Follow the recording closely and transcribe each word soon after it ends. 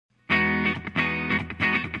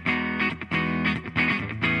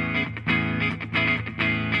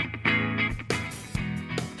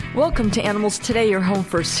Welcome to Animals Today, your home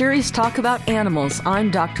for serious talk about animals.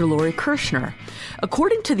 I'm Dr. Lori Kirshner.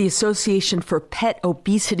 According to the Association for Pet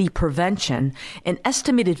Obesity Prevention, an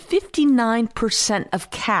estimated 59%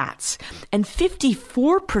 of cats and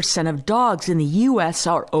 54% of dogs in the U.S.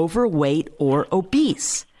 are overweight or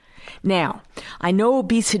obese. Now, I know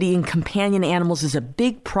obesity in companion animals is a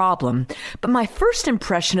big problem, but my first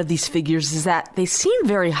impression of these figures is that they seem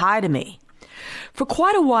very high to me. For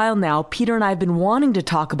quite a while now, Peter and I have been wanting to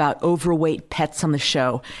talk about overweight pets on the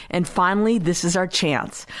show, and finally, this is our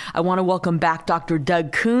chance. I want to welcome back Dr.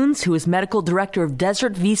 Doug Coons, who is Medical Director of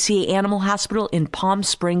Desert VCA Animal Hospital in Palm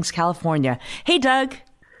Springs, California. Hey, Doug.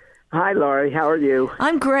 Hi, Laurie. How are you?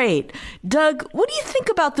 I'm great. Doug, what do you think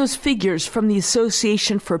about those figures from the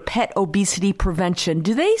Association for Pet Obesity Prevention?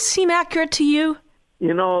 Do they seem accurate to you?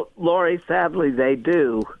 You know, Laurie, sadly, they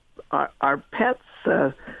do. Our pets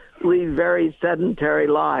lead very sedentary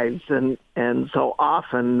lives, and so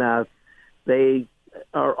often they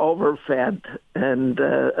are overfed and,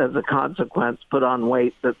 as a consequence, put on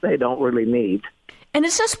weight that they don't really need. And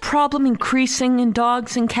is this problem increasing in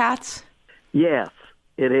dogs and cats? Yes,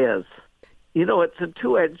 it is. You know, it's a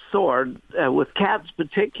two-edged sword, with cats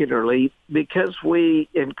particularly, because we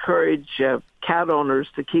encourage cat owners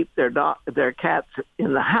to keep their cats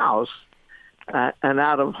in the house and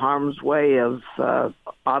out of harm's way of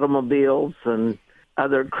automobiles and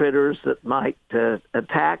other critters that might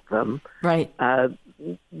attack them. Right.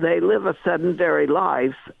 They live a sedentary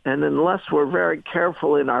life, and unless we're very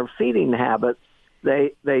careful in our feeding habits,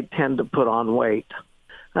 they tend to put on weight.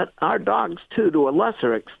 Our dogs, too, to a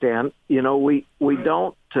lesser extent. You know, we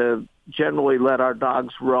don't generally let our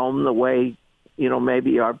dogs roam the way, you know,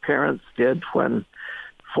 maybe our parents did when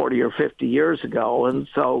 40 or 50 years ago. And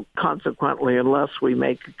so consequently, unless we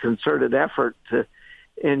make a concerted effort to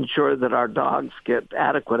ensure that our dogs get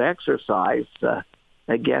adequate exercise,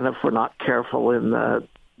 again, if we're not careful in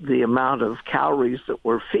the amount of calories that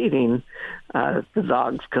we're feeding, the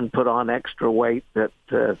dogs can put on extra weight that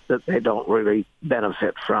they don't really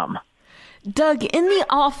benefit from. Doug, in the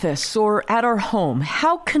office or at our home,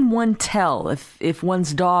 how can one tell if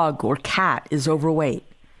one's dog or cat is overweight?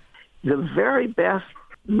 The very best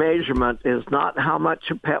measurement is not how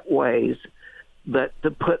much a pet weighs, but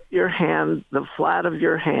to put the flat of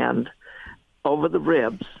your hand over the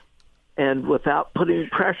ribs, and without putting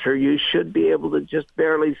pressure, you should be able to just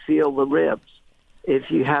barely feel the ribs.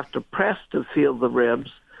 If you have to press to feel the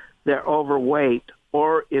ribs, they're overweight,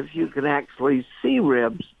 or if you can actually see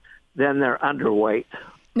ribs, then they're underweight.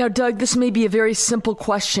 Now, Doug, this may be a very simple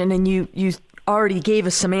question, and you already gave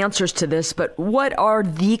us some answers to this, but what are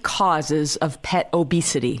the causes of pet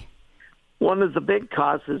obesity? One of the big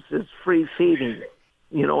causes is free feeding.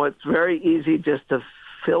 You know, it's very easy just to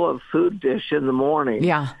fill a food dish in the morning.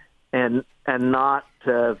 Yeah. And not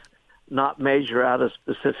measure out a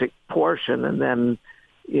specific portion, and then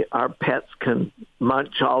our pets can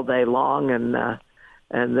munch all day long, and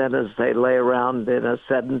then as they lay around in a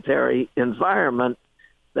sedentary environment,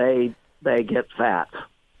 they get fat.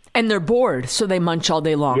 And they're bored, so they munch all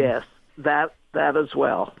day long. Yes, that as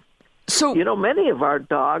well. So, you know, many of our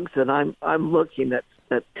dogs, and I'm looking at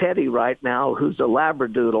Teddy right now, who's a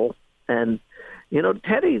Labradoodle, and you know,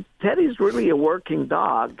 Teddy's really a working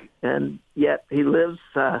dog, and yet he lives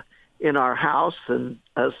in our house in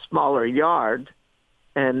a smaller yard,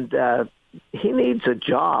 and he needs a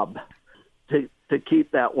job to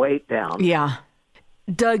keep that weight down. Yeah.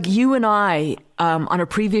 Doug, you and I, on a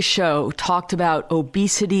previous show, talked about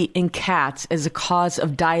obesity in cats as a cause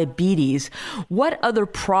of diabetes. What other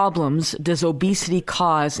problems does obesity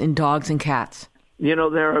cause in dogs and cats? You know,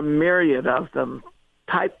 there are a myriad of them.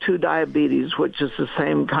 Type 2 diabetes, which is the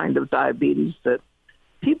same kind of diabetes that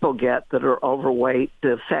people get that are overweight,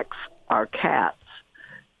 affects our cats.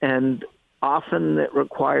 And often it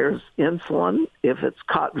requires insulin. If it's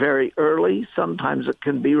caught very early, sometimes it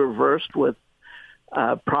can be reversed with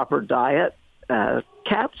proper diet.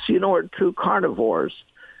 Cats, you know, are true carnivores.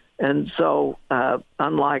 And so,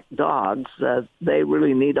 unlike dogs, they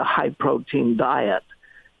really need a high-protein diet.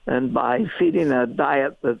 And by feeding a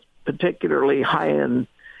diet that's particularly high in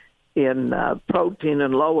protein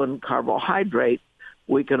and low in carbohydrate,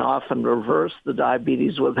 we can often reverse the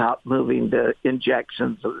diabetes without moving to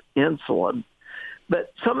injections of insulin.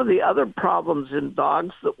 But some of the other problems in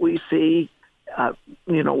dogs that we see,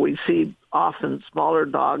 we see often smaller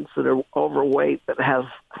dogs that are overweight that have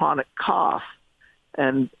chronic cough.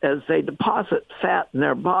 And as they deposit fat in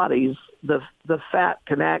their bodies, the fat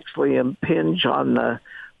can actually impinge on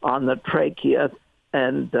the trachea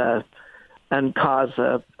and cause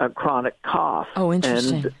a chronic cough. Oh,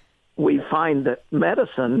 interesting. And we find that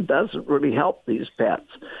medicine doesn't really help these pets.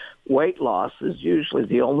 Weight loss is usually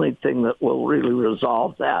the only thing that will really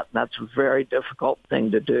resolve that. That's a very difficult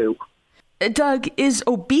thing to do. Doug, is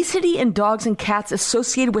obesity in dogs and cats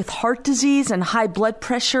associated with heart disease and high blood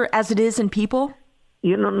pressure as it is in people?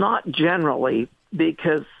 Not generally,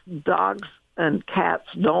 because dogs and cats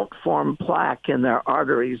don't form plaque in their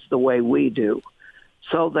arteries the way we do.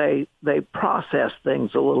 So they process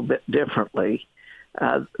things a little bit differently.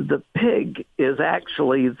 The pig is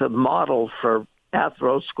actually the model for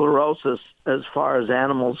atherosclerosis as far as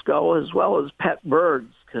animals go, as well as pet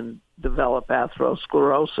birds can develop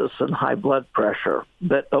atherosclerosis and high blood pressure.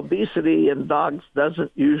 But obesity in dogs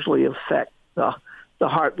doesn't usually affect the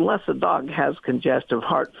heart, unless a dog has congestive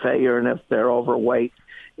heart failure, and if they're overweight,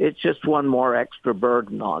 it's just one more extra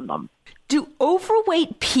burden on them. Do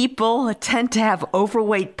overweight people tend to have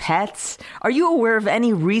overweight pets? Are you aware of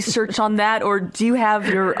any research on that, or do you have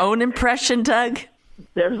your own impression, Doug?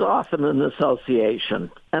 There's often an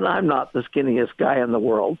association, and I'm not the skinniest guy in the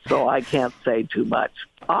world, so I can't say too much.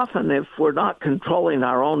 Often, if we're not controlling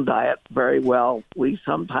our own diet very well, we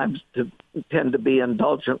sometimes tend to be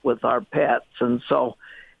indulgent with our pets, and so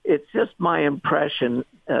it's just my impression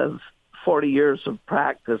of 40 years of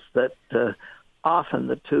practice that often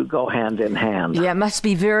the two go hand in hand. Yeah, it must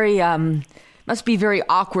be very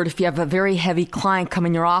awkward if you have a very heavy client come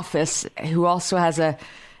in your office who also has a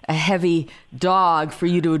heavy dog, for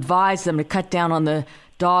you to advise them to cut down on the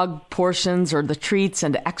dog portions or the treats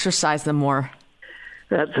and to exercise them more.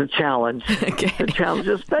 That's a challenge. Okay. A challenge,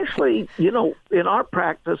 especially, in our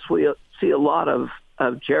practice, we see a lot of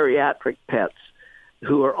geriatric pets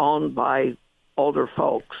who are owned by older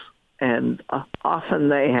folks, and often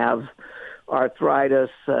they have arthritis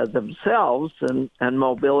themselves and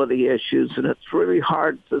mobility issues, and it's really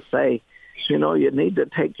hard to say, you need to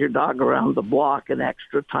take your dog around the block an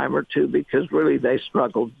extra time or two, because really they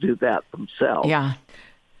struggle to do that themselves. Yeah.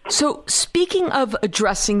 So speaking of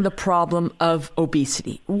addressing the problem of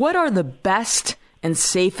obesity, what are the best and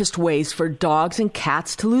safest ways for dogs and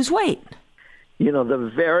cats to lose weight?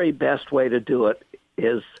 The very best way to do it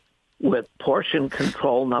is with portion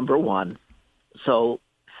control, number one. So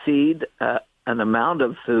feed an amount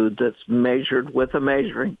of food that's measured with a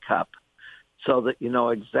measuring cup, so that you know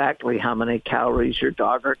exactly how many calories your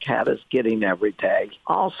dog or cat is getting every day.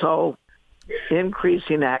 Also,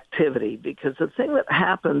 increasing activity, because the thing that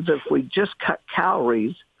happens if we just cut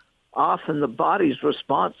calories, often the body's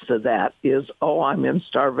response to that is, I'm in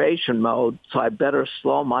starvation mode, so I better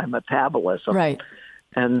slow my metabolism. Right.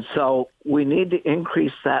 And so we need to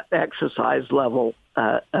increase that exercise level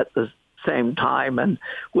at the same time. And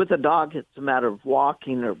with a dog, it's a matter of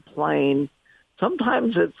walking or playing.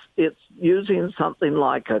 Sometimes it's using something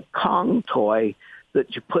like a Kong toy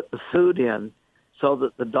that you put the food in so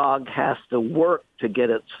that the dog has to work to get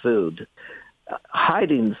its food.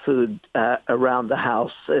 Hiding food around the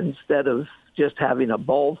house instead of just having a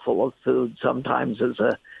bowl full of food sometimes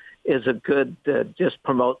is a good, just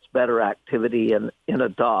promotes better activity in a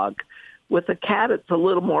dog. With a cat, it's a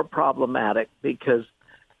little more problematic because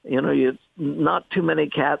not too many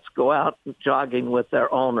cats go out jogging with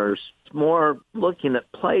their owners. It's more looking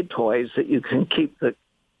at play toys that you can keep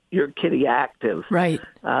your kitty active. Right.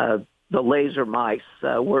 The laser mice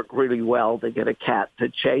work really well to get a cat to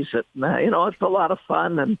chase it. It's a lot of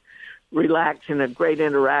fun and relaxing, a great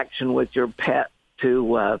interaction with your pet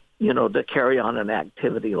to carry on an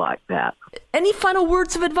activity like that. Any final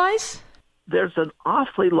words of advice? There's an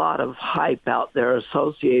awfully lot of hype out there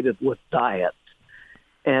associated with diet.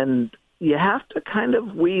 And you have to kind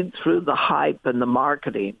of weed through the hype and the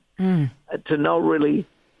marketing to know really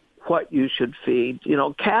what you should feed.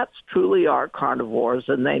 Cats truly are carnivores,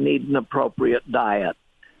 and they need an appropriate diet.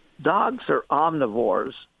 Dogs are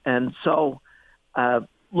omnivores, and so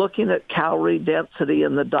looking at calorie density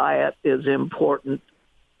in the diet is important.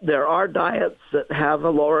 There are diets that have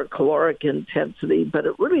a lower caloric intensity, but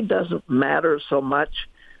it really doesn't matter so much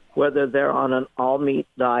whether they're on an all-meat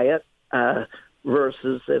diet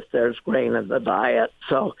versus if there's grain in the diet.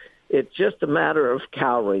 So it's just a matter of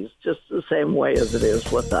calories, just the same way as it is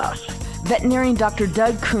with us. Veterinarian Dr.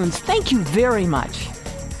 Doug Kunz, thank you very much.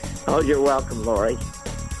 Oh, you're welcome, Lori.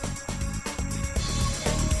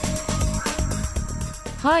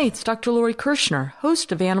 Hi, it's Dr. Lori Kirshner,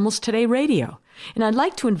 host of Animals Today Radio, and I'd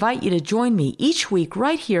like to invite you to join me each week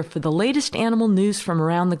right here for the latest animal news from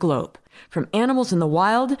around the globe. From animals in the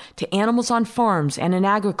wild to animals on farms and in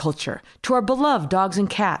agriculture, to our beloved dogs and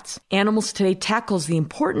cats, Animals Today tackles the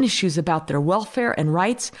important issues about their welfare and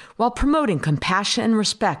rights while promoting compassion and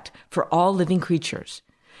respect for all living creatures.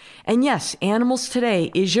 And yes, Animals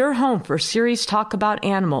Today is your home for serious talk about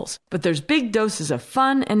animals, but there's big doses of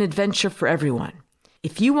fun and adventure for everyone.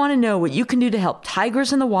 If you want to know what you can do to help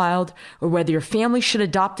tigers in the wild, or whether your family should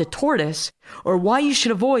adopt a tortoise, or why you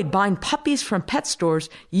should avoid buying puppies from pet stores,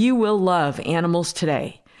 you will love Animals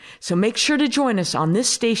Today. So make sure to join us on this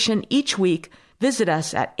station each week. Visit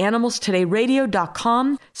us at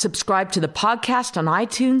animalstodayradio.com, subscribe to the podcast on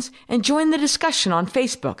iTunes, and join the discussion on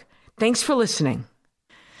Facebook. Thanks for listening.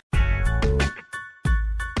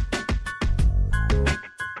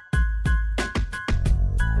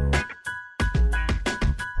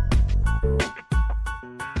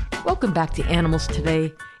 Welcome back to Animals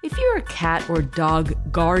Today. If you're a cat or dog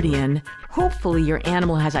guardian, hopefully your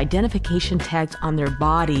animal has identification tags on their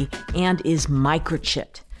body and is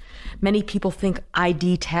microchipped. Many people think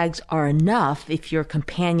ID tags are enough if your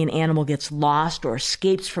companion animal gets lost or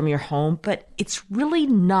escapes from your home, but it's really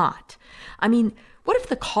not. I mean, what if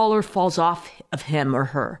the collar falls off of him or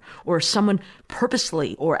her, or someone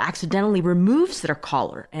purposely or accidentally removes their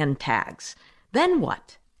collar and tags? Then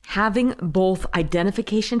what? Having both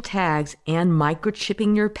identification tags and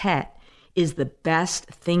microchipping your pet is the best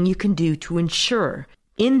thing you can do to ensure,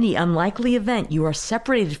 in the unlikely event you are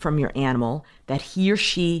separated from your animal, that he or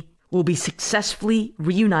she will be successfully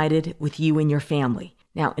reunited with you and your family.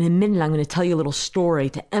 Now, in a minute, I'm going to tell you a little story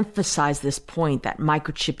to emphasize this point that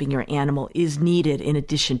microchipping your animal is needed in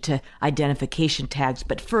addition to identification tags.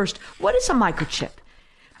 But first, what is a microchip?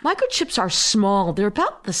 Microchips are small. They're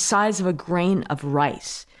about the size of a grain of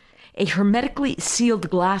rice. A hermetically sealed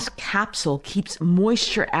glass capsule keeps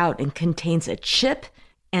moisture out and contains a chip,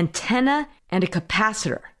 antenna, and a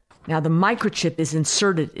capacitor. Now, the microchip is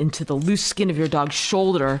inserted into the loose skin of your dog's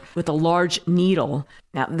shoulder with a large needle.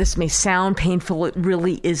 Now, this may sound painful. It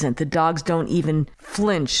really isn't. The dogs don't even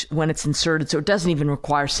flinch when it's inserted, so it doesn't even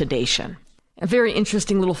require sedation. A very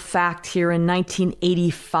interesting little fact here. In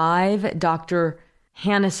 1985, Dr.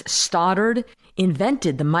 Hannes Stoddard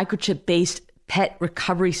invented the microchip-based pet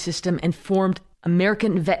recovery system and formed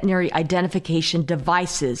American Veterinary Identification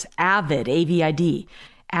Devices, AVID, A-V-I-D.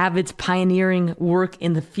 AVID's pioneering work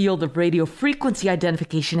in the field of radio frequency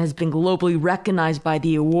identification has been globally recognized by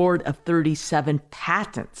the award of 37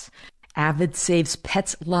 patents. AVID saves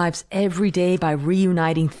pets' lives every day by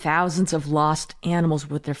reuniting thousands of lost animals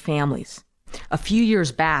with their families. A few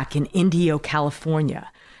years back in Indio, California,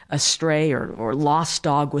 a stray or lost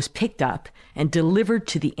dog was picked up and delivered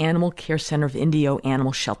to the Animal Care Center of Indio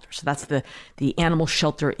Animal Shelter. So that's the animal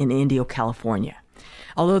shelter in Indio, California.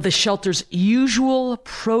 Although the shelter's usual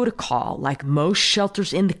protocol, like most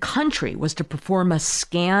shelters in the country, was to perform a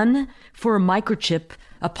scan for a microchip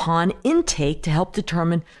upon intake to help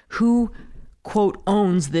determine who, quote,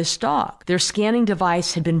 owns this dog. Their scanning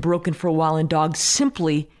device had been broken for a while and dogs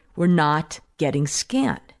simply were not getting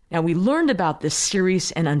scanned. Now, we learned about this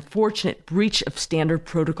serious and unfortunate breach of standard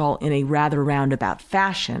protocol in a rather roundabout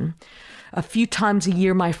fashion. A few times a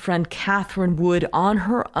year, my friend Catherine would, on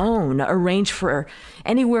her own, arrange for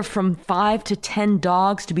anywhere from 5 to 10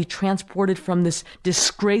 dogs to be transported from this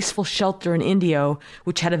disgraceful shelter in Indio,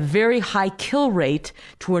 which had a very high kill rate,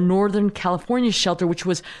 to a Northern California shelter, which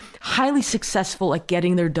was highly successful at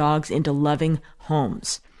getting their dogs into loving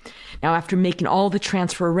homes. Now, after making all the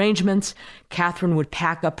transfer arrangements, Catherine would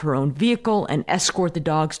pack up her own vehicle and escort the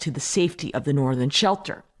dogs to the safety of the northern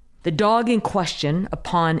shelter. The dog in question,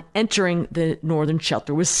 upon entering the northern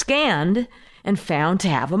shelter, was scanned and found to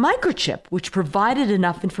have a microchip, which provided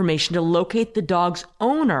enough information to locate the dog's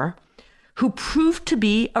owner, who proved to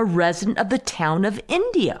be a resident of the town of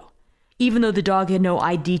Indio. Even though the dog had no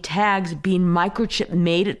ID tags, being microchipped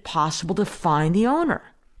made it possible to find the owner.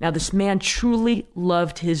 Now, this man truly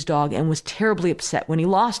loved his dog and was terribly upset when he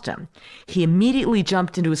lost him. He immediately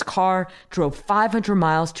jumped into his car, drove 500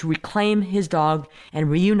 miles to reclaim his dog and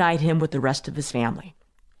reunite him with the rest of his family.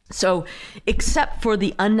 So, except for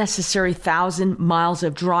the unnecessary 1,000 miles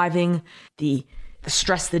of driving, the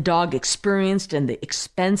stress the dog experienced, and the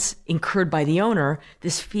expense incurred by the owner,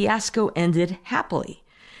 this fiasco ended happily.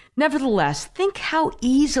 Nevertheless, think how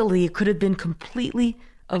easily it could have been completely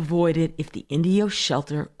avoided if the Indio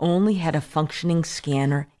shelter only had a functioning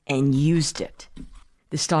scanner and used it.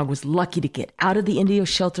 This dog was lucky to get out of the Indio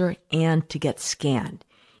shelter and to get scanned,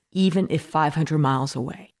 even if 500 miles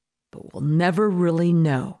away. But we'll never really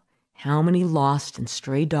know how many lost and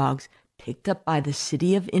stray dogs picked up by the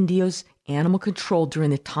city of Indio's animal control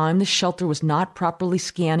during the time the shelter was not properly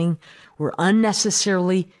scanning were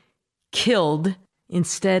unnecessarily killed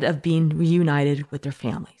instead of being reunited with their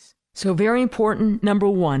families. So very important, number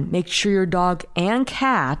one, make sure your dog and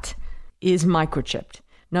cat is microchipped.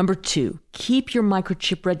 Number 2, keep your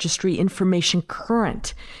microchip registry information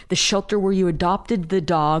current. The shelter where you adopted the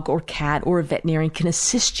dog or cat or a veterinarian can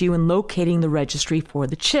assist you in locating the registry for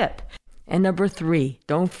the chip. And number 3,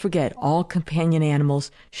 don't forget all companion animals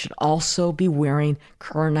should also be wearing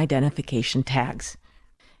current identification tags.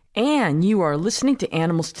 And you are listening to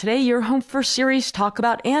Animals Today, your home for Serious Talk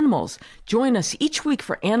About Animals. Join us each week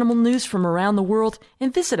for animal news from around the world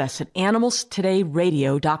and visit us at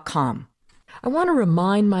animalstodayradio.com. I want to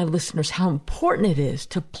remind my listeners how important it is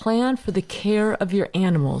to plan for the care of your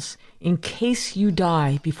animals in case you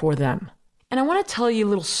die before them. And I want to tell you a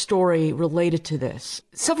little story related to this.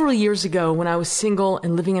 Several years ago, when I was single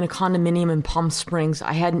and living in a condominium in Palm Springs,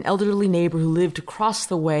 I had an elderly neighbor who lived across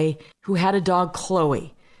the way who had a dog,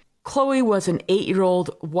 Chloe. Chloe was an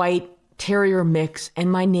 8-year-old white terrier mix,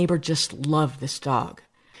 and my neighbor just loved this dog.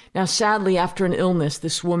 Now, sadly, after an illness,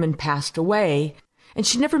 this woman passed away, and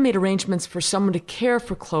she never made arrangements for someone to care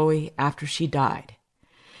for Chloe after she died.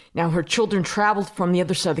 Now, her children traveled from the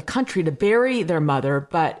other side of the country to bury their mother,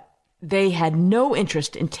 but they had no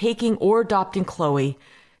interest in taking or adopting Chloe,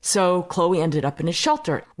 so Chloe ended up in a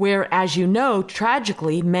shelter, where, as you know,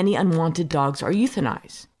 tragically, many unwanted dogs are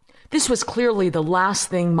euthanized. This was clearly the last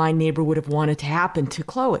thing my neighbor would have wanted to happen to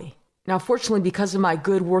Chloe. Now, fortunately, because of my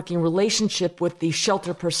good working relationship with the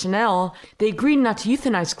shelter personnel, they agreed not to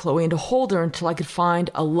euthanize Chloe and to hold her until I could find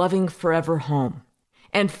a loving forever home.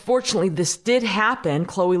 And fortunately, this did happen.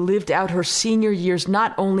 Chloe lived out her senior years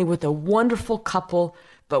not only with a wonderful couple,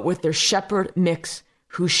 but with their shepherd mix,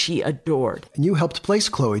 who she adored. And you helped place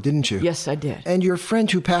Chloe, didn't you? Yes, I did. And your friend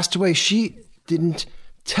who passed away, she didn't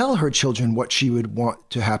tell her children what she would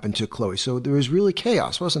want to happen to Chloe. So there was really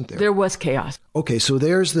chaos, wasn't there? There was chaos. Okay, so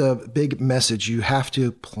there's the big message. You have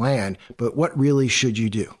to plan, but what really should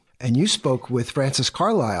you do? And you spoke with Frances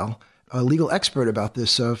Carlisle, a legal expert, about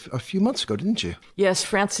this a few months ago, didn't you? Yes,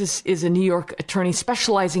 Frances is a New York attorney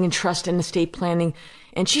specializing in trust and estate planning,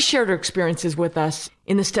 and she shared her experiences with us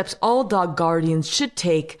in the steps all dog guardians should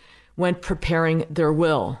take when preparing their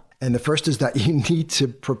will. And the first is that you need to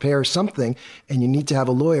prepare something, and you need to have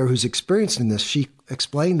a lawyer who's experienced in this. She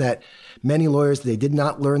explained that many lawyers, they did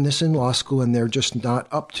not learn this in law school, and they're just not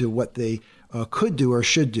up to what they could do or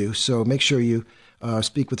should do. So make sure you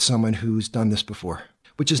speak with someone who's done this before.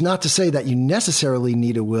 Which is not to say that you necessarily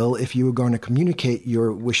need a will if you are going to communicate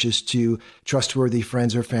your wishes to trustworthy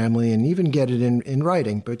friends or family and even get it in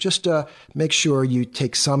writing. But just make sure you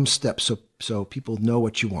take some steps so people know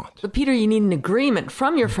what you want. But Peter, you need an agreement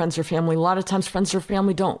from your friends or family. A lot of times friends or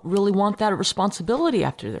family don't really want that responsibility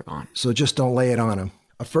after they're gone. So just don't lay it on them.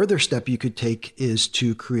 A further step you could take is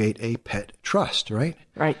to create a pet trust, right?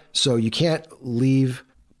 Right. So you can't leave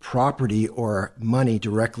property or money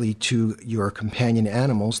directly to your companion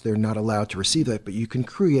animals. They're not allowed to receive that, but you can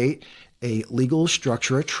create a legal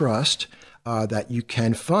structure, a trust, that you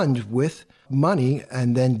can fund with money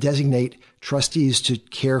and then designate trustees to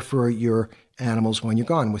care for your animals when you're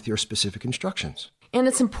gone with your specific instructions. And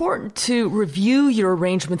it's important to review your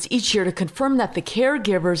arrangements each year to confirm that the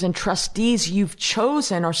caregivers and trustees you've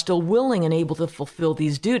chosen are still willing and able to fulfill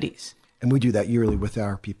these duties. And we do that yearly with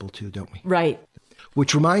our people too, don't we? Right.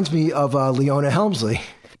 Which reminds me of Leona Helmsley.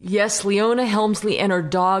 Yes, Leona Helmsley and her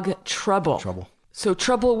dog, Trouble. So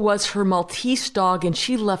Trouble was her Maltese dog, and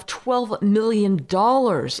she left $12 million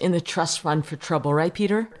in the trust fund for Trouble, right,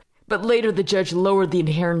 Peter? But later the judge lowered the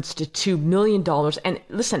inheritance to $2 million. And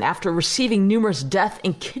listen, after receiving numerous death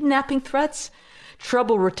and kidnapping threats,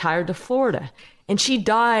 Trouble retired to Florida. And she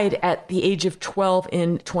died at the age of 12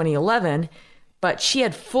 in 2011. But she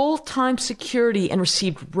had full-time security and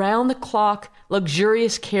received round-the-clock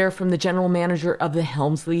luxurious care from the general manager of the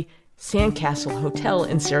Helmsley Sandcastle Hotel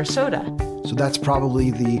in Sarasota. So that's probably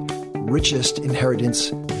the richest inheritance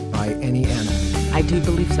by any animal. I do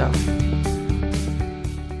believe so.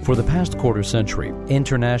 For the past quarter century,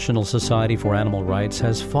 International Society for Animal Rights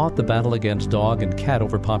has fought the battle against dog and cat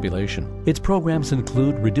overpopulation. Its programs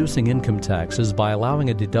include reducing income taxes by allowing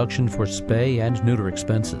a deduction for spay and neuter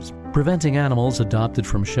expenses, preventing animals adopted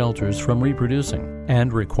from shelters from reproducing,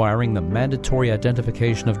 and requiring the mandatory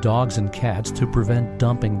identification of dogs and cats to prevent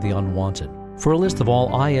dumping the unwanted. For a list of all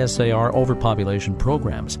ISAR overpopulation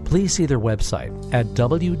programs, please see their website at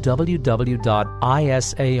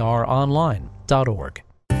www.isaronline.org.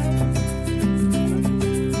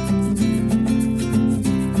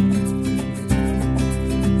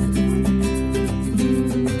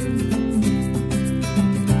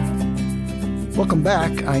 Welcome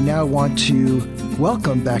back. I now want to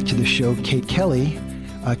welcome back to the show Kate Kelly.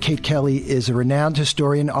 Kate Kelly is a renowned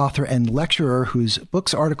historian, author, and lecturer whose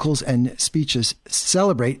books, articles, and speeches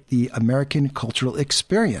celebrate the American cultural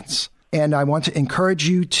experience. And I want to encourage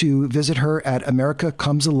you to visit her at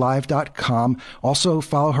americacomesalive.com. Also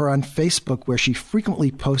follow her on Facebook, where she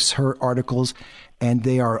frequently posts her articles, and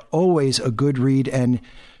they are always a good read and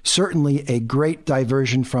certainly a great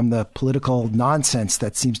diversion from the political nonsense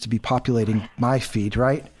that seems to be populating my feed,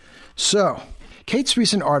 right? So, Kate's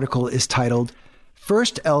recent article is titled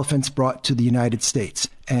First Elephants Brought to the United States.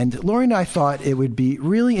 And Lori and I thought it would be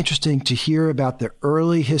really interesting to hear about the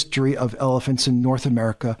early history of elephants in North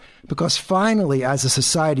America, because finally, as a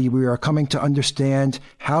society, we are coming to understand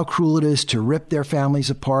how cruel it is to rip their families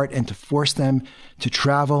apart and to force them to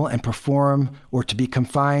travel and perform or to be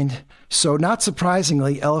confined. So not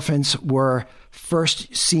surprisingly, elephants were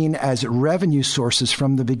first seen as revenue sources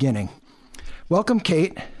from the beginning. Welcome,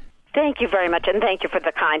 Kate. Thank you very much, and thank you for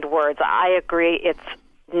the kind words. I agree. It's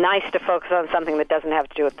nice to focus on something that doesn't have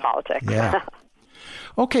to do with politics. Yeah.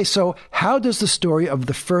 Okay, so how does the story of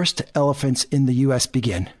the first elephants in the U.S.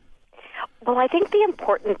 begin? Well, I think the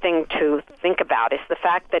important thing to think about is the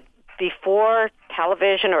fact that before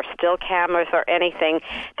television or still cameras or anything,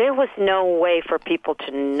 there was no way for people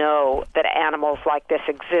to know that animals like this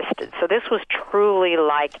existed. So this was truly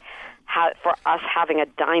like for us having a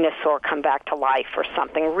dinosaur come back to life or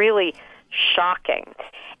something really shocking.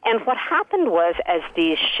 And what happened was, as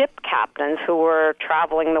these ship captains who were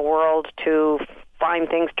traveling the world to find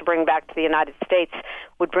things to bring back to the United States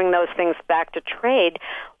would bring those things back to trade,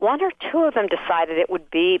 one or two of them decided it would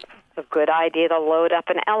be a good idea to load up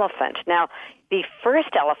an elephant. Now, the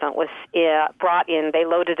first elephant was brought in. They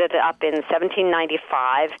loaded it up in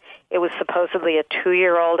 1795. It was supposedly a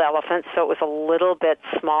 2-year-old elephant, so it was a little bit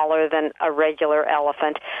smaller than a regular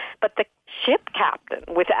elephant. But the ship captain,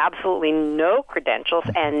 with absolutely no credentials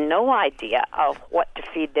and no idea of what to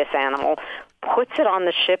feed this animal, puts it on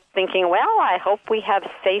the ship thinking, well, I hope we have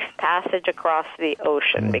safe passage across the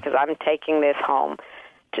ocean because I'm taking this home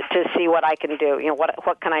to see what I can do.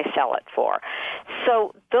 What can I sell it for?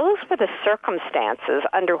 So those were the circumstances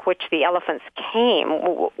under which the elephants came,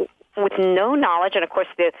 with no knowledge. And of course,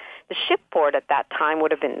 the shipboard at that time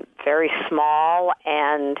would have been very small,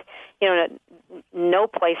 and no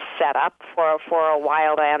place set up for a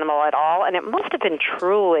wild animal at all. And it must have been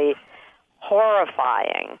truly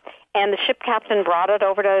horrifying. And the ship captain brought it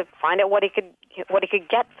over to find out what he could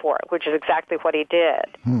get for it, which is exactly what he did.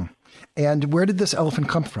 And where did this elephant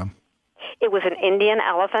come from? It was an Indian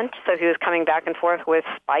elephant, so he was coming back and forth with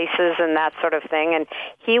spices and that sort of thing. And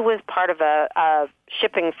he was part of a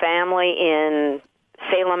shipping family in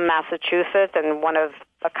Salem, Massachusetts, and one of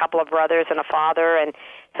a couple of brothers and a father. And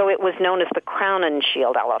so it was known as the Crown and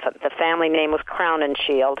Shield elephant. The family name was Crown and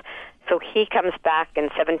Shield. So he comes back in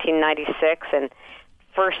 1796 and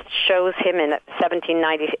first shows him in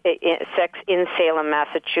 1796 in Salem,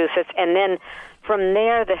 Massachusetts. And then from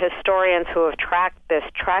there, the historians who have tracked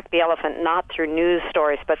the elephant not through news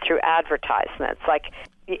stories, but through advertisements.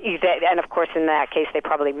 And of course, in that case, they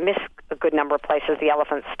probably missed a good number of places the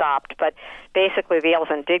elephant stopped. But basically, the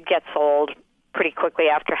elephant did get sold pretty quickly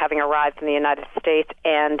after having arrived in the United States,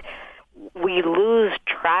 and we lose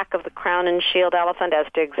track of the Crown and Shield elephant as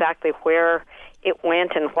to exactly where it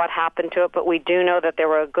went and what happened to it, but we do know that there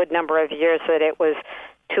were a good number of years that it was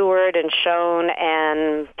toured and shown,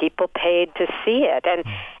 and people paid to see it.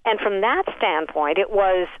 And from that standpoint, it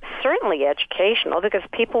was certainly educational, because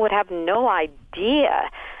people would have no idea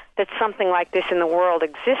that something like this in the world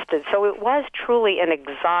existed. So it was truly an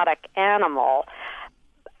exotic animal.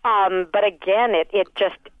 But again, it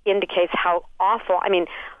just indicates how awful. I mean,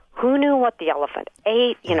 who knew what the elephant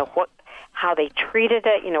ate? How they treated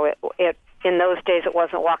it. It in those days it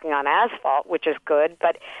wasn't walking on asphalt, which is good,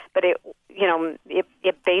 but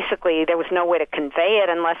it basically, there was no way to convey it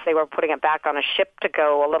unless they were putting it back on a ship to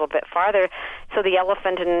go a little bit farther. So the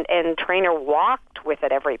elephant and trainer walked with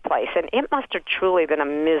it every place, and it must have truly been a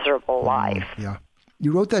miserable life. Yeah.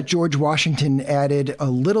 You wrote that George Washington added a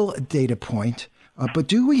little data point, but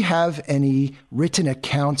do we have any written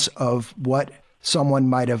accounts of what someone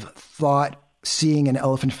might have thought seeing an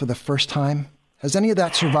elephant for the first time? Has any of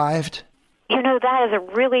that survived? That is a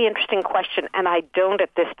really interesting question, and I don't at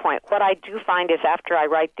this point. What I do find is after I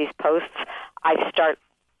write these posts, I start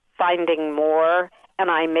finding more, and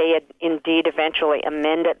I may indeed eventually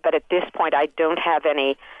amend it, but at this point I don't have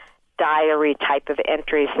any diary type of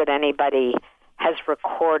entries that anybody has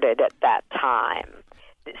recorded at that time.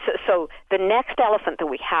 So the next elephant that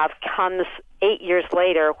we have comes 8 years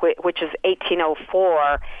later, which is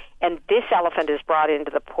 1804, and this elephant is brought into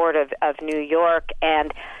the port of New York,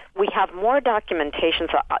 and we have more documentation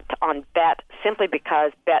on Bet simply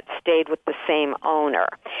because Bet stayed with the same owner.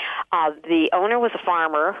 The owner was a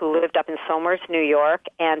farmer who lived up in Somers, New York,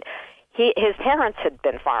 and his parents had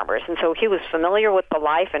been farmers, and so he was familiar with the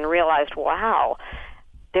life and realized, wow,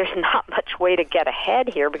 there's not much way to get ahead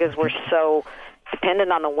here because we're so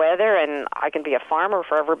dependent on the weather, and I can be a farmer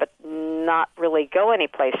forever but not really go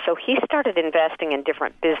anyplace. So he started investing in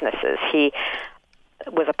different businesses. He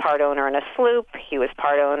was a part owner in a sloop. He was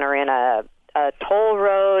part owner in a toll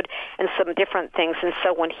road and some different things. And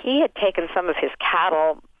so when he had taken some of his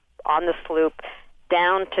cattle on the sloop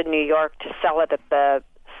down to New York to sell it at the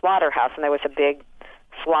slaughterhouse, and there was a big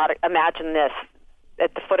slaughter. Imagine this.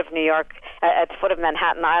 At the foot of New York, at the foot of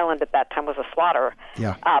Manhattan Island at that time was a slaughter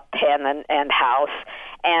pen and house,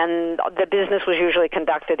 and the business was usually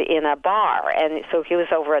conducted in a bar. And so he was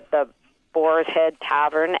over at the Boar's Head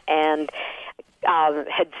Tavern and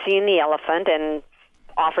had seen the elephant and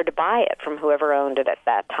offered to buy it from whoever owned it at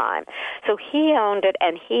that time. So he owned it,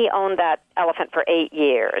 and he owned that elephant for 8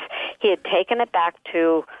 years. He had taken it back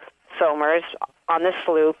to Somers on the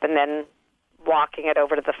sloop and then walking it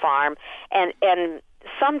over to the farm. And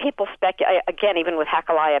some people speculate, again, even with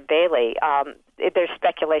Hecaliah Bailey, there's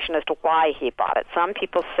speculation as to why he bought it. Some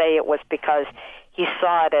people say it was because he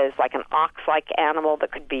saw it as like an ox-like animal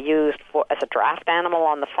that could be used as a draft animal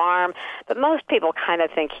on the farm. But most people kind of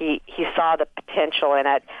think he saw the potential in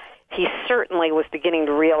it. He certainly was beginning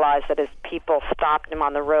to realize that as people stopped him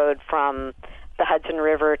on the road from the Hudson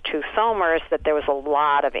River to Somers, that there was a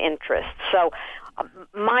lot of interest. So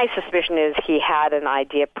my suspicion is he had an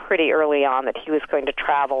idea pretty early on that he was going to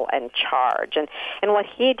travel and charge. And what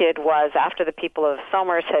he did was, after the people of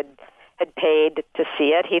Somers had paid to see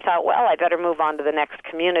it, he thought, well, I better move on to the next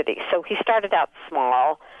community. So he started out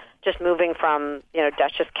small, just moving from,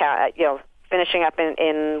 Dutchess County, finishing up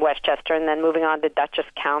in Westchester and then moving on to Dutchess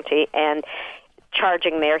County and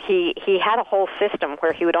charging there. He had a whole system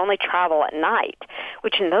where he would only travel at night,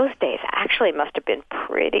 which in those days actually must have been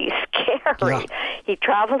pretty scary. Yeah. He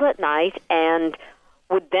traveled at night and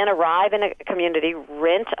would then arrive in a community,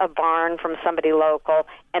 rent a barn from somebody local,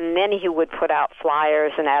 and then he would put out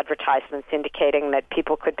flyers and advertisements indicating that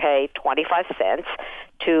people could pay 25 cents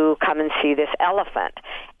to come and see this elephant.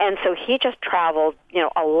 And so he just traveled,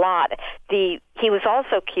 a lot. He was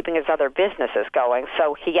also keeping his other businesses going,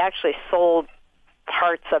 so he actually sold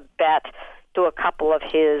parts of Bet to a couple of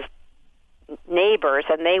his neighbors,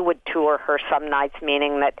 and they would tour her some nights,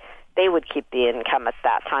 meaning that they would keep the income at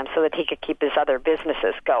that time so that he could keep his other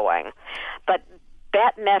businesses going. But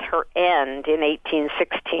Bet met her end in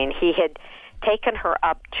 1816. He had taken her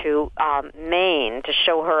up to Maine to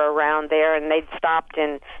show her around there, and they'd stopped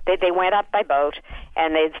they went up by boat,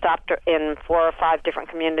 and they'd stopped in 4 or 5 different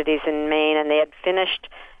communities in Maine, and they had finished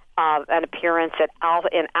an appearance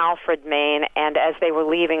in Alfred, Maine, and as they were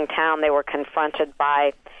leaving town, they were confronted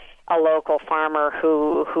by a local farmer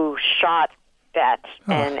who shot Bet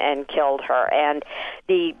and killed her. And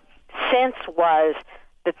the sense was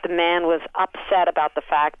that the man was upset about the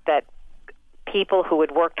fact that people who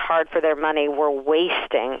had worked hard for their money were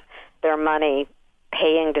wasting their money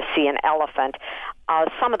paying to see an elephant.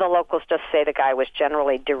 Some of the locals just say the guy was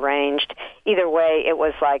generally deranged. Either way, it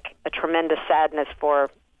was like a tremendous sadness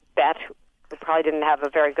for Bet, who probably didn't have a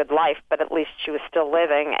very good life, but at least she was still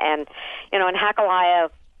living. And, and Hecaliah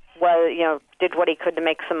did what he could to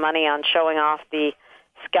make some money on showing off the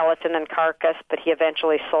skeleton and carcass, but he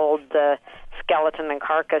eventually sold the skeleton and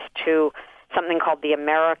carcass to something called the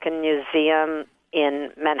American Museum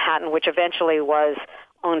in Manhattan, which eventually was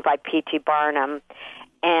owned by P.T. Barnum.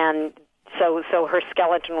 And so her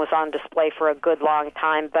skeleton was on display for a good long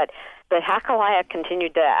time, but Hecaliah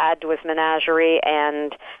continued to add to his menagerie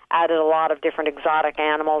and added a lot of different exotic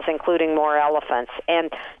animals, including more elephants.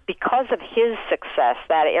 And because of his success,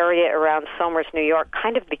 that area around Somers, New York,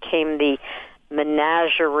 kind of became the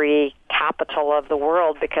menagerie capital of the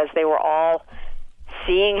world because they were all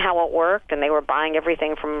seeing how it worked, and they were buying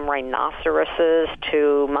everything from rhinoceroses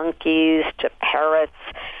to monkeys to parrots.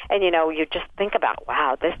 And, you just think about,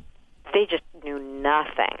 wow, they just knew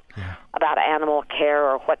nothing about animal care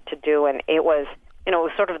or what to do, and it was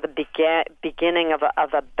sort of the beginning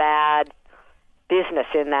of a bad business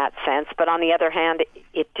in that sense. But on the other hand,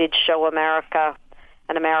 it did show America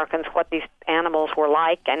and Americans what these animals were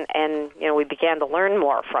like, and we began to learn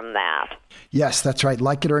more from that. Yes, that's right.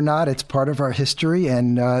 Like it or not, it's part of our history,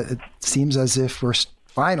 and it seems as if we're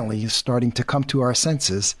finally starting to come to our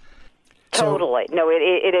senses. Totally. No,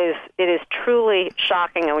 it is truly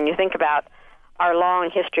shocking. And when you think about our long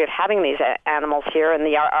history of having these animals here, and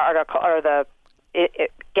the article or the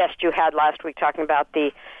guest you had last week talking about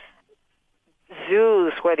the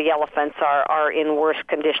zoos where the elephants are in worse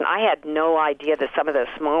condition. I had no idea that some of the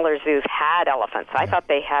smaller zoos had elephants. I thought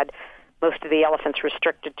they had most of the elephants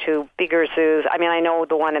restricted to bigger zoos. I mean, I know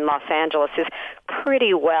the one in Los Angeles is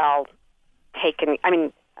pretty well taken. I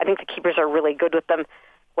mean, I think the keepers are really good with them.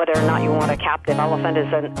 Whether or not you want a captive elephant is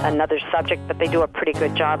another subject, but they do a pretty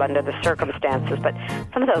good job under the circumstances. But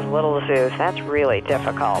some of those little zoos, that's really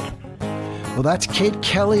difficult. Well, that's Kate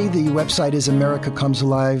Kelly. The website is America Comes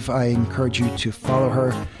Alive. I encourage you to follow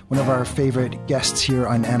her, one of our favorite guests here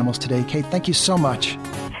on Animals Today. Kate, thank you so much.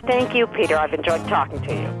 Thank you, Peter. I've enjoyed talking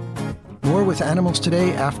to you. More with Animals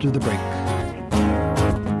Today after the break.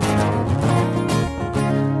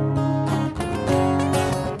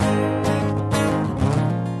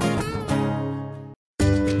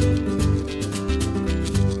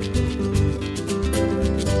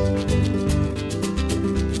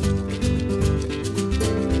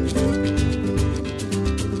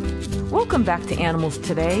 Welcome back to Animals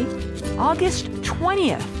Today. August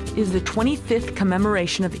 20th is the 25th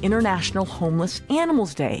commemoration of International Homeless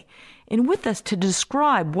Animals Day. And with us to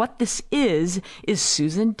describe what this is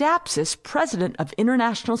Susan Dapsis, president of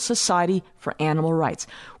International Society for Animal Rights.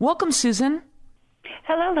 Welcome, Susan.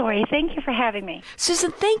 Hello, Lori. Thank you for having me.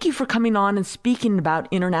 Susan, thank you for coming on and speaking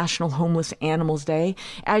about International Homeless Animals Day.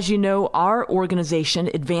 As you know, our organization,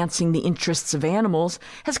 Advancing the Interests of Animals,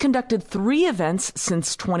 has conducted 3 events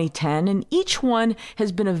since 2010, and each one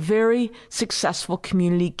has been a very successful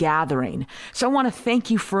community gathering. So I want to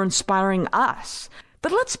thank you for inspiring us.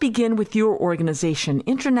 But let's begin with your organization,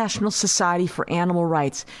 International Society for Animal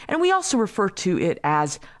Rights, and we also refer to it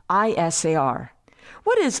as ISAR.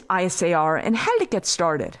 What is ISAR, and how did it get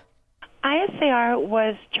started? ISAR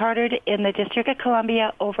was chartered in the District of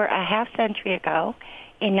Columbia over a half-century ago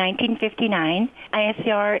in 1959.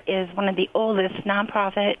 ISAR is one of the oldest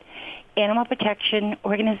nonprofit animal protection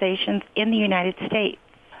organizations in the United States.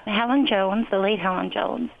 Helen Jones, the late Helen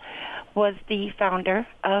Jones, was the founder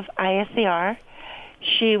of ISAR.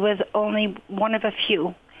 She was only one of a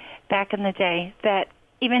few back in the day that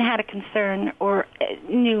even had a concern or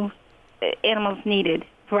knew animals needed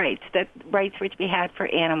rights, that rights were to be had for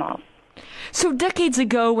animals. So decades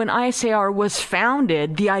ago, when ISAR was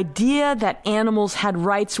founded, the idea that animals had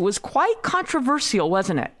rights was quite controversial,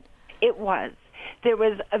 wasn't it? It was. There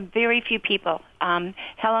was a very few people.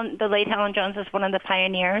 The late Helen Jones was one of the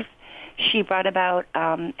pioneers. She brought about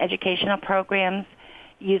educational programs,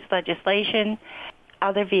 youth legislation,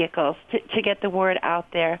 other vehicles to get the word out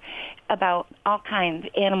there about all kinds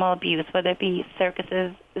of animal abuse, whether it be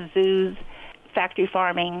circuses, zoos, factory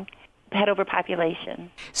farming, pet overpopulation.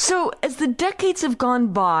 So as the decades have gone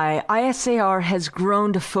by, ISAR has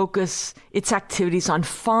grown to focus its activities on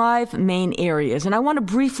 5 main areas. And I want to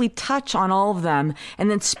briefly touch on all of them and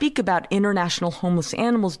then speak about International Homeless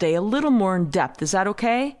Animals Day a little more in depth. Is that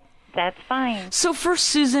okay? That's fine. So first,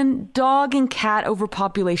 Susan, dog and cat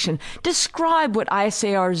overpopulation. Describe what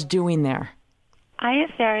ISAR is doing there.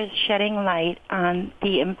 ISAR is shedding light on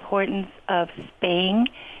the importance of spaying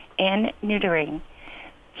and neutering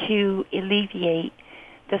to alleviate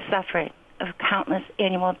the suffering of countless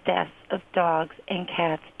animal deaths of dogs and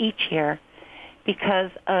cats each year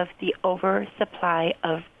because of the oversupply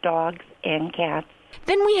of dogs and cats.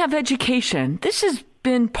 Then we have education. This has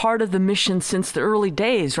been part of the mission since the early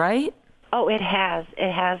days, right? Oh, it has.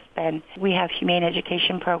 It has been. We have humane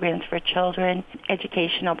education programs for children,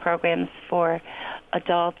 educational programs for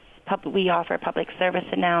adults. We offer public service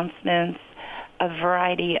announcements, a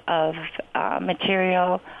variety of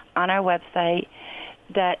material on our website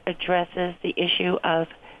that addresses the issue of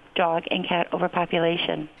dog and cat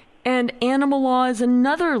overpopulation. And animal law is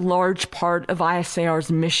another large part of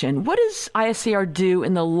ISAR's mission. What does ISAR do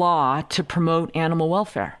in the law to promote animal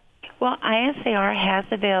welfare? Well, ISAR has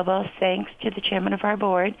available, thanks to the chairman of our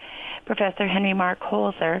board, Professor Henry Mark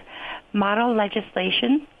Holzer, model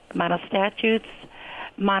legislation, model statutes,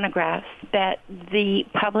 monographs that the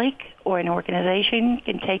public or an organization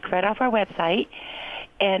can take right off our website,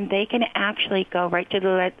 and they can actually go right to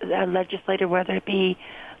the legislator, whether it be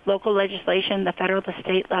local legislation, the federal, the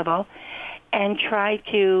state level, and try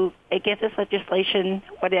to get this legislation,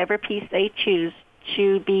 whatever piece they choose,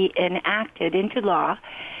 to be enacted into law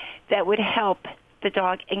that would help the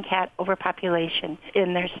dog and cat overpopulation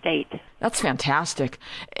in their state. That's fantastic.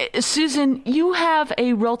 Susan, you have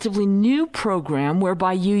a relatively new program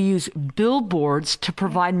whereby you use billboards to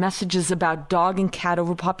provide messages about dog and cat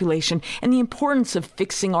overpopulation and the importance of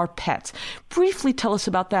fixing our pets. Briefly tell us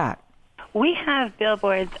about that. We have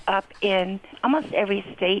billboards up in almost every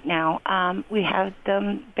state now. We have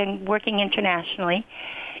them been working internationally.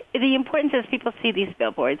 The importance is people see these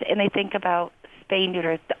billboards and they think about spay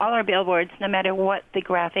neuter. All our billboards, no matter what the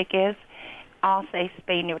graphic is, all say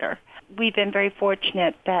spay neuter. we've been very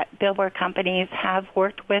fortunate that billboard companies have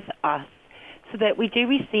worked with us so that we do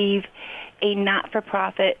receive a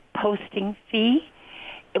not-for-profit posting fee,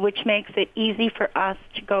 which makes it easy for us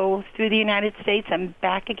to go through the United States and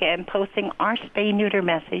back again, posting our spay-neuter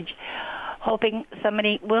message, hoping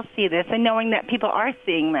somebody will see this and knowing that people are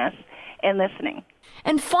seeing this and listening.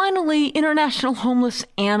 And finally, International Homeless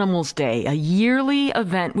Animals Day, a yearly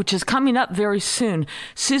event which is coming up very soon.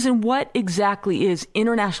 Susan, what exactly is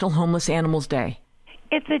International Homeless Animals Day?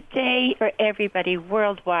 It's a day for everybody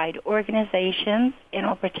worldwide, organizations,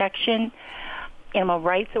 animal protection, animal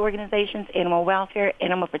rights organizations, animal welfare,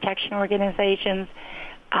 animal protection organizations,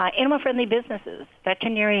 animal-friendly businesses,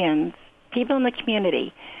 veterinarians, people in the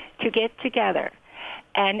community to get together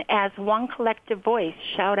and as one collective voice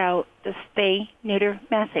shout out the spay-neuter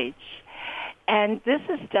message. And this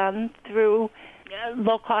is done through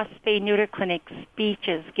low-cost spay-neuter clinics,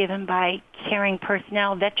 speeches given by caring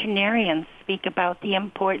personnel. Veterinarians speak about the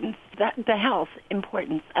importance, the health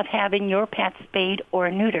importance of having your pet spayed or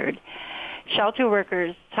neutered. Shelter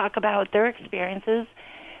workers talk about their experiences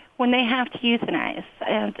when they have to euthanize.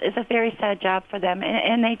 And it's a very sad job for them.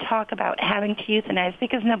 And they talk about having to euthanize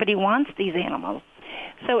because nobody wants these animals.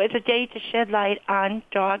 So it's a day to shed light on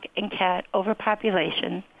dog and cat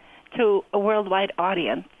overpopulation to a worldwide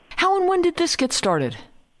audience. How and when did this get started?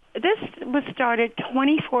 This was started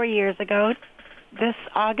 24 years ago. This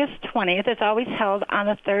August 20th, it's always held on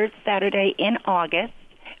the third Saturday in August,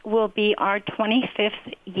 will be our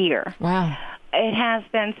 25th year. Wow. It has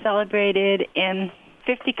been celebrated in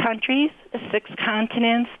 50 countries, 6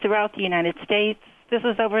 continents throughout the United States. This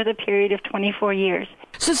is over the period of 24 years.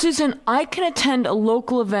 So, Susan, I can attend a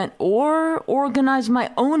local event or organize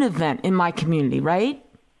my own event in my community, right?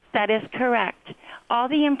 That is correct. All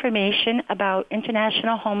the information about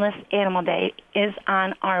International Homeless Animal Day is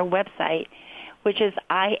on our website, which is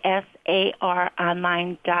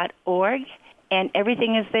isaronline.org. And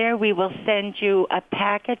everything is there. We will send you a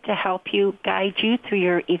packet to help you, guide you through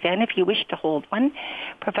your event if you wish to hold one,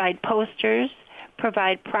 provide posters,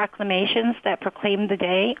 provide proclamations that proclaim the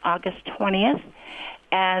day, August 20th,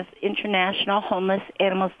 as International Homeless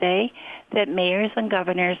Animals Day that mayors and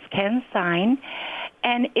governors can sign.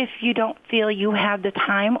 And if you don't feel you have the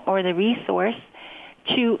time or the resource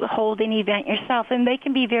to hold an event yourself, and they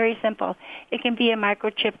can be very simple. It can be a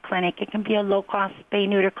microchip clinic. It can be a low-cost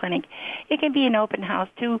spay-neuter clinic. It can be an open house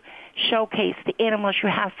to showcase the animals you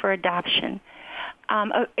have for adoption.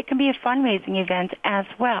 It can be a fundraising event as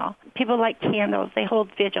well. People light candles. They hold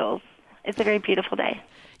vigils. It's a very beautiful day.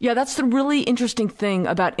 Yeah, that's the really interesting thing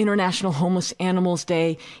about International Homeless Animals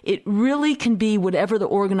Day. It really can be whatever the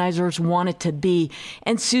organizers want it to be.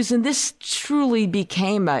 And Susan, this truly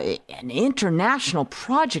became an international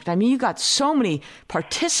project. I mean, you got so many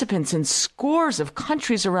participants in scores of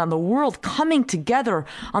countries around the world coming together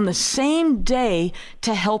on the same day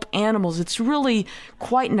to help animals. It's really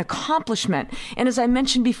quite an accomplishment. And as I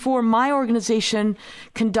mentioned before, my organization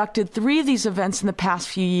conducted 3 of these events in the past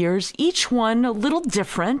few years, each one a little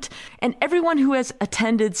different. And everyone who has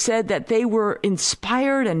attended said that they were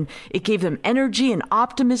inspired and it gave them energy and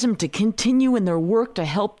optimism to continue in their work to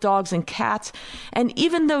help dogs and cats. And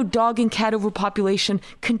even though dog and cat overpopulation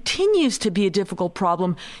continues to be a difficult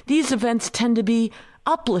problem, these events tend to be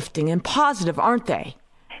uplifting and positive, aren't they?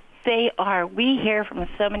 They are. We hear from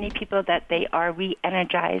so many people that they are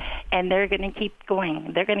re-energized, and they're going to keep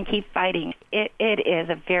going. They're going to keep fighting. It is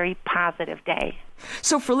a very positive day.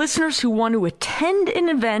 So for listeners who want to attend an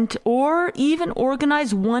event or even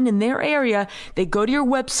organize one in their area, they go to your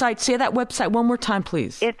website. Say that website one more time,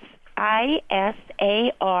 please. It's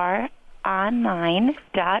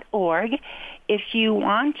isaronline.org. If you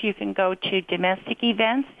want, you can go to domestic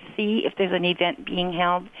events, see if there's an event being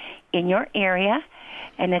held in your area,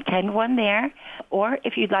 and attend one there. Or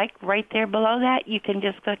if you'd like, right there below that, you can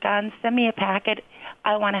just click on Send Me a Packet.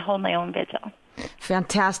 I want to hold my own vigil.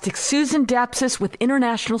 Fantastic. Susan Dapsis with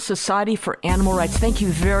International Society for Animal Rights. Thank you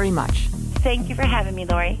very much. Thank you for having me,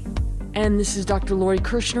 Lori. And this is Dr. Lori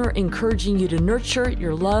Kirshner encouraging you to nurture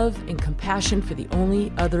your love and compassion for the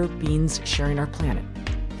only other beings sharing our planet,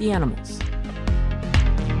 the animals.